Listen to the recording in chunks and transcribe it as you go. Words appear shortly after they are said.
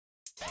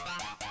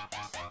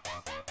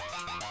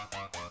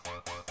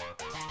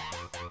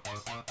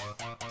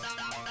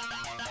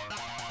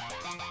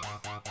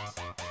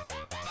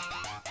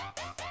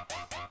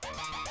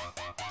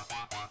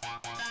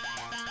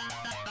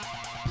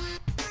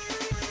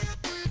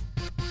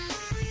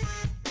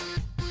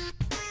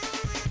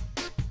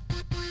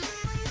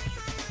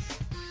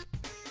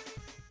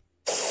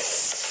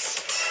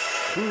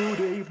Good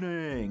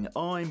evening,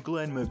 I'm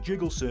Glenn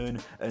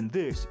McJiggleson, and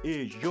this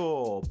is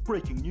your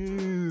breaking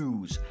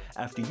news.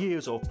 After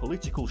years of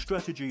political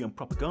strategy and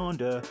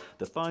propaganda,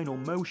 the final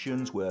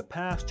motions were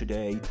passed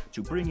today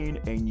to bring in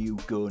a new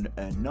gun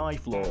and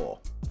knife law.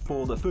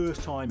 For the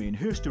first time in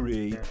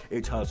history,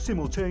 it has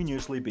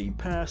simultaneously been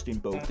passed in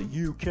both the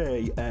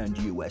UK and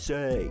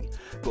USA.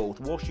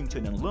 Both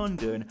Washington and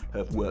London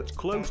have worked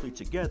closely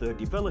together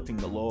developing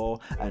the law,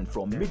 and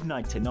from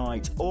midnight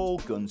tonight, all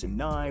guns and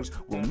knives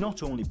will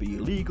not only be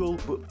illegal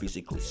but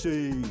physically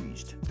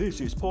seized. This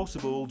is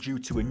possible due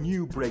to a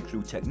new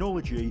breakthrough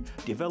technology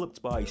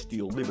developed by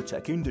Steel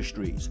Libertech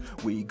Industries.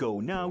 We go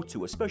now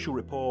to a special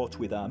report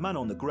with our man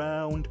on the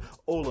ground,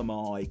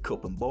 Olamai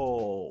Cup and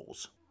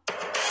Balls.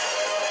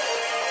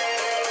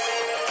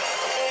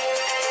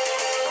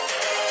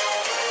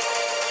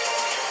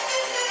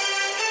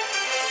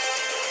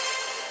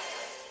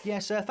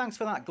 Yes, thanks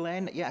for that,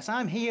 Glenn. Yes,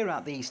 I'm here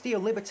at the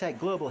Steel Libertech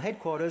Global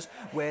Headquarters,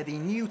 where the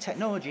new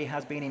technology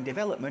has been in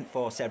development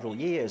for several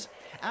years.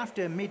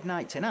 After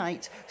midnight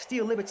tonight,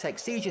 Steel Libertech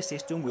seizure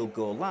system will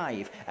go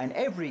live, and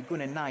every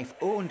gun and knife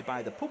owned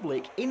by the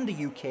public in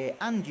the UK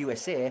and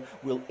USA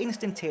will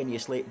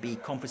instantaneously be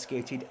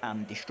confiscated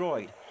and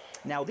destroyed.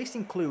 Now, this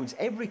includes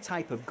every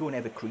type of gun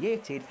ever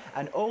created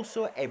and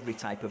also every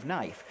type of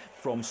knife,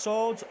 from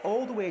swords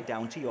all the way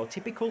down to your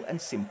typical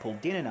and simple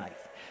dinner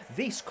knife.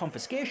 This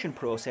confiscation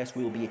process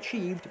will be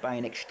achieved by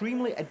an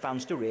extremely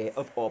advanced array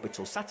of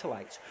orbital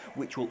satellites,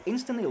 which will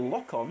instantly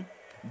lock on,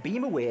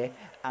 beam away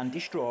and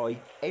destroy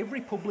every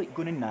public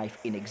gun and knife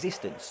in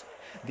existence.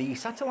 The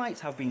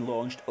satellites have been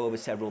launched over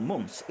several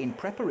months in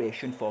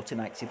preparation for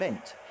tonight's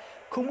event.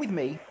 Come with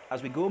me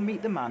as we go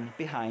meet the man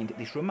behind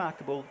this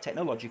remarkable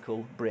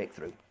technological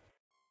breakthrough.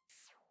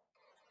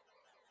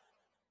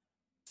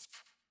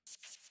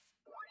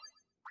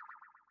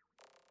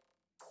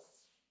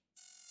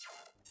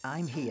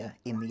 I'm here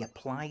in the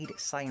Applied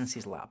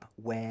Sciences Lab,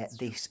 where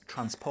this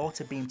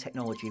transporter beam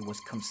technology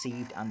was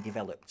conceived and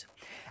developed.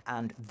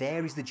 And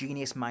there is the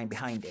genius mind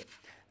behind it.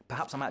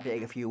 Perhaps I might be able to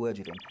get a few words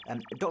with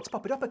him. Dr.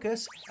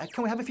 Papadopoulos,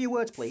 can we have a few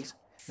words, please?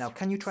 Now,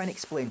 can you try and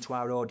explain to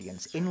our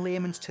audience, in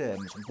layman's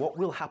terms, what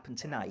will happen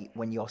tonight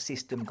when your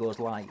system goes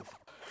live?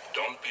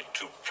 Don't be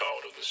too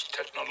proud of this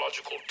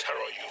technological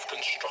terror you've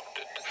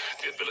constructed.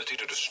 The ability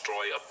to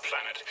destroy a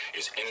planet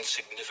is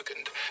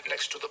insignificant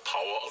next to the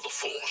power of the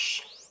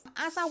Force.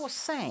 As I was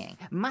saying,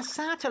 my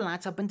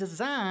satellites have been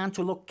designed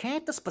to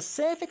locate the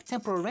specific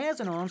temporal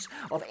resonance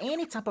of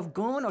any type of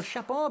gun or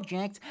sharp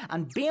object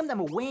and beam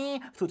them away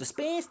through the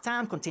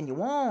space-time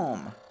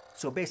continuum.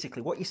 So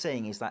basically what you're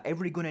saying is that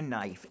every gun and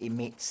knife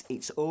emits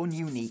its own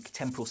unique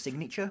temporal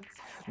signature,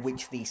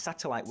 which the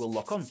satellite will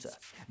lock onto,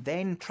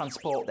 then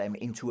transport them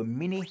into a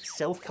mini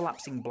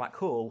self-collapsing black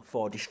hole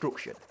for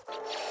destruction.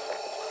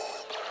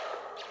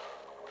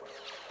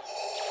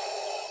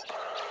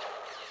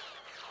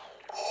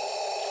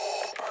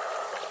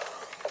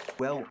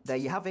 Well, there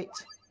you have it.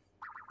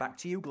 Back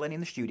to you, Glenn, in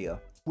the studio.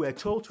 We're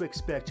told to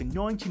expect a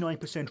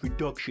 99%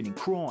 reduction in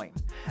crime,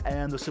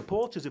 and the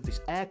supporters of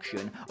this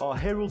action are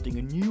heralding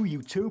a new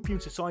utopian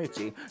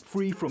society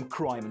free from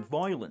crime and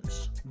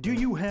violence. Do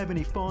you have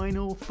any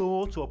final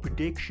thoughts or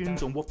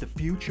predictions on what the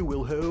future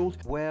will hold?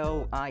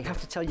 Well, I have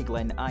to tell you,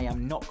 Glenn, I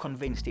am not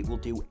convinced it will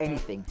do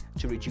anything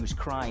to reduce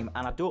crime,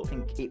 and I don't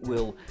think it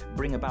will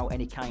bring about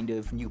any kind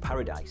of new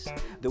paradise.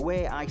 The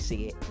way I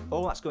see it,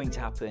 all that's going to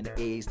happen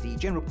is the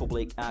general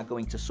public are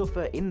going to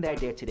suffer in their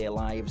day-to-day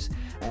lives,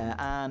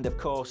 and of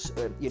course,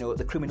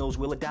 the criminals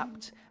will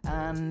adapt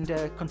and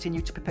continue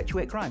to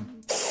perpetuate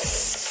crime.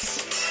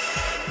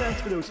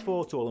 Thanks for those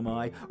thoughts,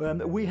 Olamai.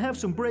 We have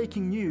some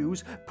breaking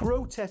news.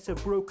 Protests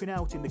have broken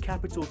out in the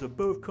capitals of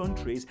both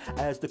countries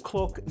as the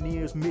clock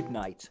nears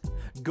midnight.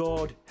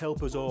 God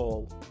help us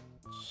all.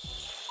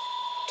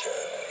 10,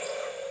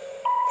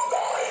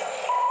 9,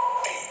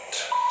 8,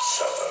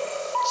 7,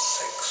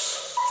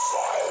 6,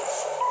 5,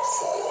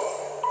 4,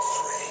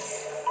 3,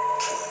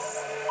 2,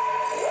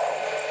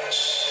 1,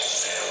 0.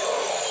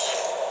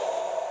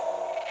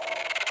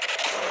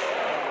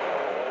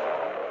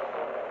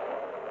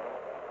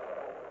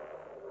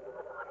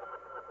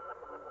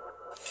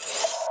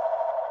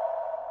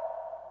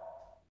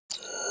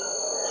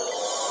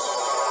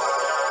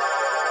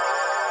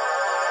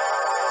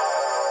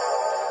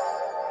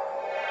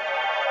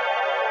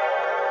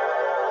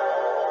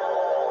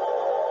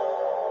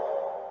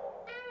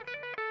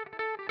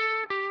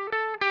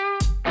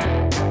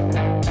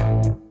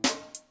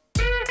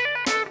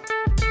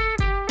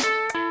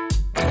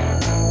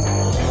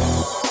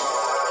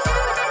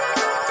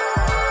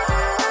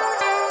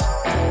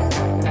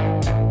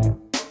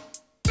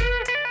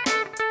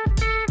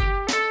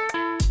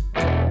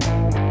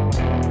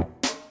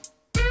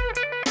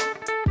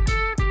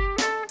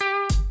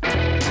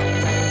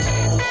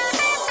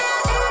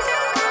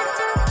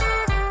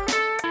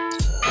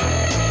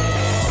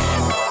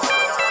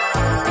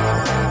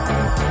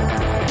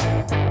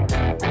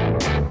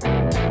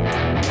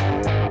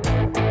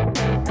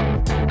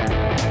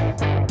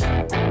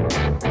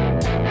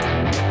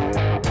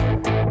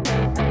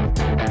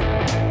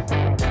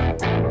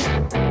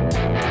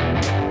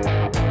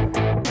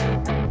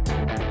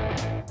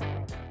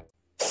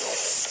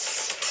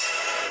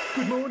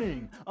 Good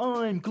morning,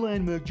 I'm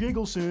Glenn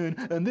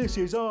McJiggleson, and this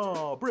is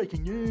our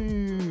breaking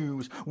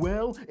news.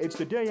 Well, it's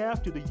the day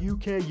after the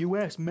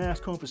UK-US mass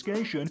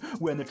confiscation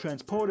when the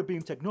transporter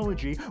beam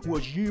technology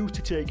was used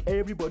to take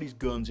everybody's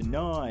guns and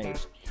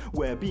knives.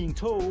 We're being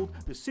told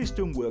the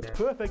system worked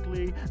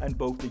perfectly, and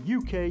both the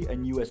UK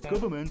and US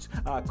governments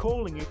are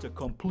calling it a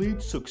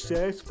complete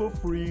success for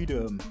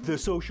freedom. The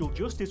social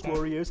justice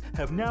warriors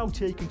have now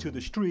taken to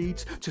the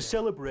streets to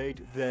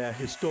celebrate their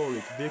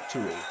historic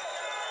victory.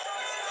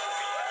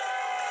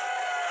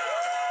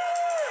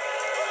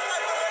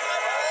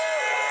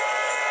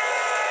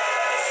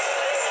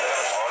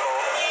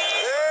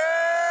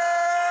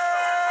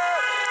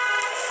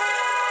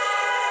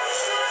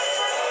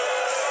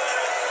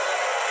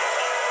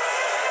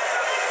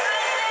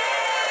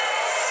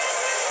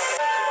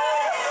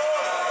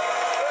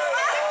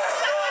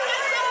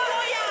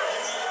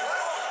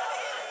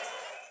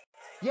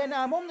 Yeah,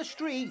 now I'm on the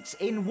streets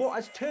in what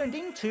has turned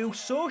into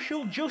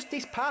Social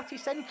Justice Party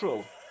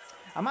Central.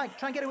 I might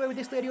try and get away with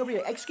this lady over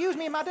here. Excuse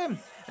me, madam.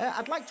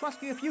 I'd like to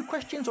ask you a few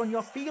questions on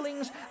your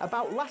feelings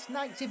about last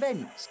night's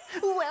events.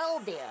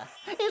 Well, dear,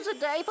 it's a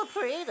day for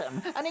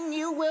freedom and a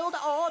new world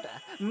order.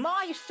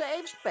 My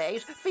safe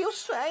space feels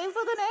safer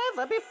than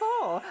ever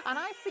before, and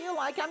I feel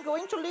like I'm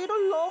going to lead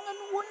a long and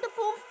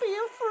wonderful,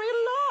 fear-free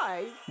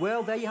life.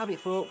 Well, there you have it,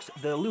 folks.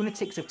 The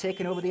lunatics have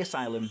taken over the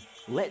asylum.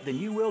 Let the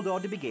new world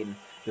order begin.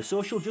 The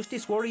social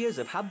justice warriors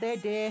have had their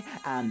day,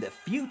 and the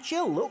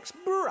future looks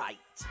bright.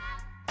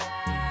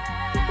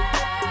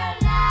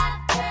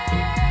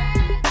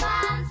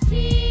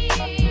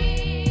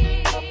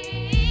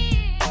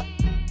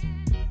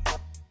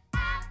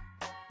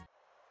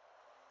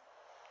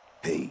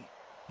 Hey,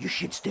 you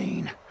shit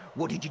stain.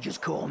 What did you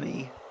just call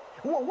me?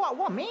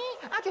 What, me?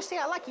 I just say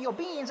I like your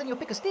beans and you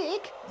pick a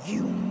stick.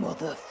 You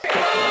motherfucker.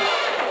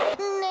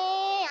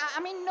 Nay,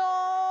 I mean, no.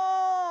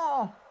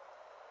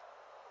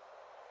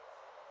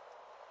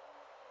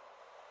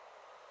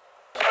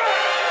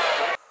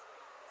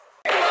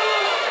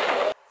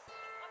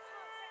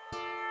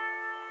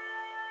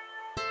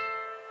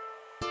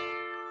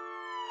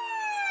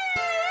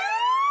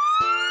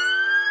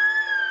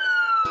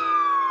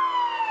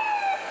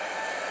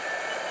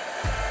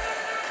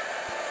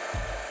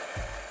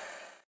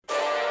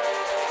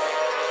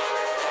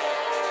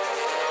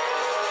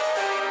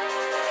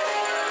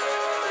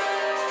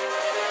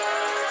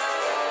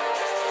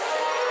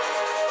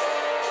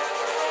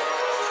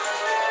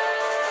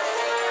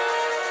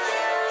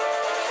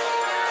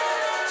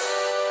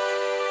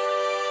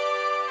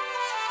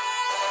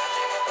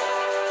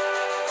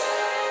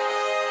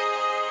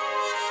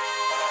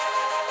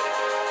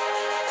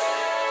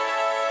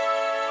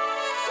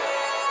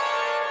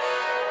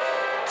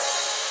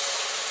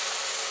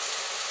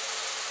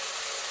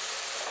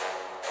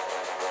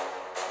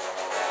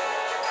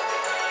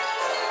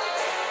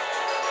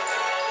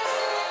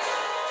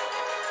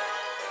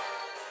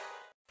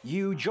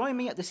 You join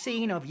me at the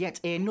scene of yet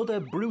another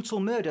brutal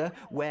murder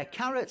where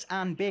carrots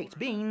and baked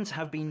beans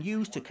have been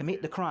used to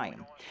commit the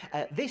crime.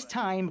 At this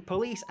time,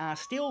 police are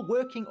still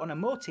working on a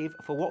motive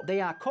for what they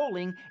are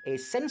calling a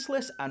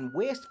senseless and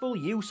wasteful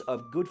use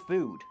of good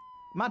food.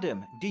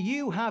 Madam, do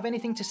you have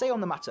anything to say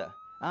on the matter?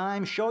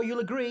 I'm sure you'll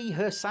agree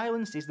her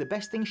silence is the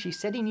best thing she's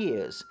said in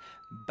years.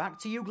 Back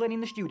to you, Glenn, in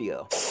the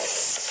studio.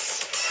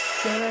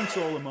 Thanks,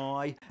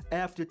 Olamai.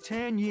 After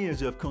 10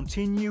 years of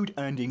continued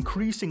and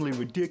increasingly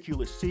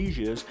ridiculous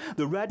seizures,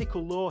 the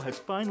radical law has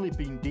finally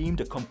been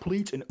deemed a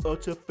complete and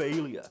utter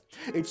failure.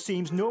 It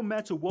seems no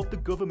matter what the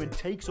government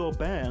takes or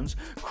bans,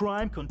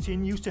 crime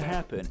continues to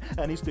happen,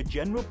 and it's the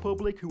general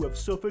public who have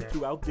suffered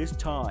throughout this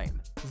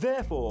time.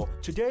 Therefore,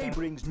 today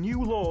brings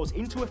new laws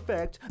into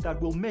effect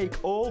that will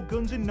make all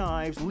guns and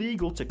knives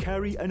legal to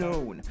carry and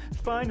own.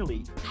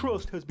 Finally,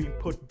 trust has been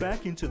put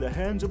back into the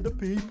hands of the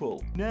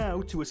people.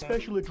 Now to a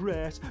special address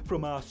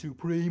from our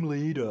Supreme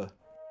Leader.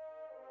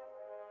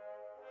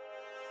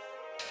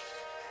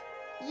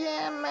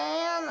 Yeah,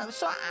 man,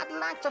 so I'd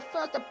like to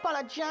first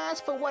apologize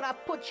for what I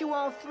put you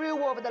all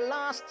through over the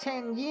last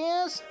 10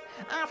 years.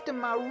 After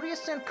my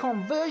recent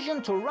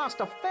conversion to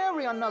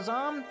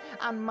Rastafarianism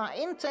and my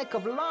intake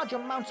of large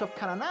amounts of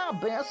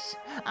cannabis,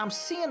 I'm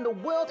seeing the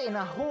world in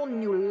a whole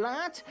new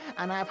light,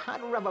 and I've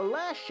had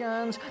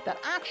revelations that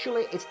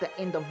actually it's the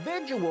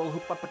individual who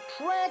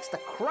perpetrates the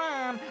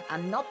crime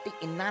and not the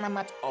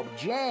inanimate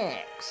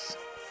objects.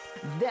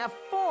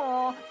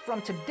 Therefore,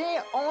 from today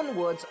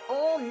onwards,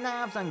 all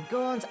knives and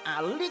guns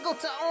are legal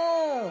to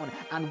own.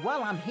 And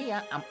while I'm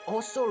here, I'm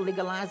also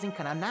legalizing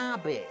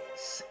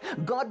cannabis.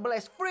 God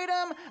bless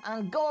freedom,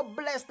 and God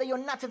bless the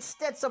United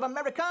States of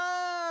America.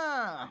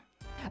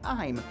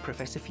 I'm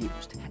Professor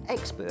Fused,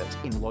 expert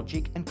in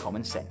logic and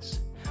common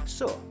sense.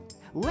 So,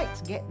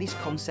 Let's get this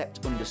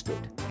concept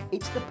understood.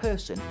 It's the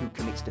person who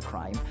commits the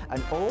crime,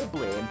 and all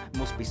blame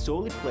must be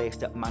solely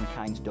placed at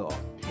mankind's door.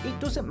 It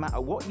doesn't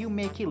matter what you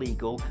make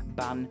illegal,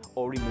 ban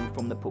or remove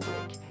from the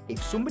public.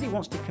 If somebody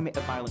wants to commit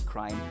a violent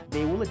crime,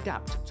 they will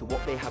adapt to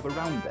what they have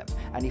around them.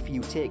 And if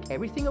you take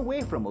everything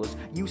away from us,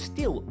 you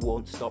still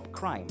won't stop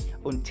crime,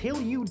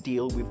 until you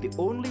deal with the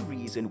only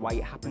reason why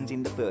it happens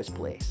in the first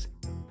place.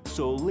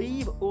 So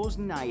leave us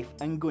knife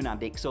and gun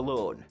addicts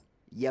alone,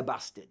 you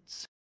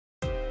bastards.